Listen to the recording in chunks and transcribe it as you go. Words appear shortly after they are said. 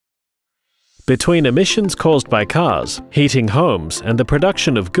Between emissions caused by cars, heating homes, and the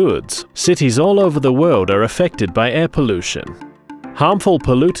production of goods, cities all over the world are affected by air pollution. Harmful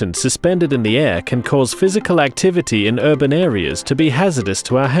pollutants suspended in the air can cause physical activity in urban areas to be hazardous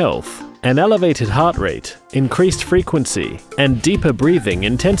to our health. An elevated heart rate, increased frequency, and deeper breathing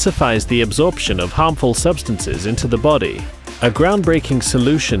intensifies the absorption of harmful substances into the body. A groundbreaking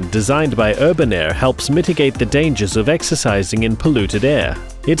solution designed by Urban Air helps mitigate the dangers of exercising in polluted air.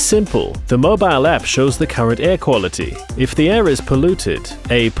 It's simple. The mobile app shows the current air quality. If the air is polluted,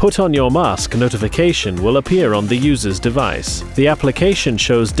 a "Put on your mask" notification will appear on the user's device. The application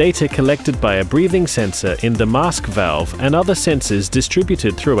shows data collected by a breathing sensor in the mask valve and other sensors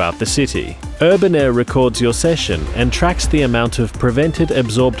distributed throughout the city. Urban Air records your session and tracks the amount of prevented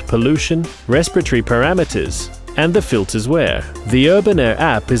absorbed pollution, respiratory parameters, and the filters wear. The Urban Air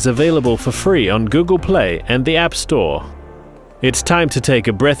app is available for free on Google Play and the App Store. It's time to take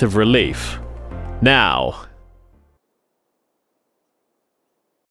a breath of relief. Now!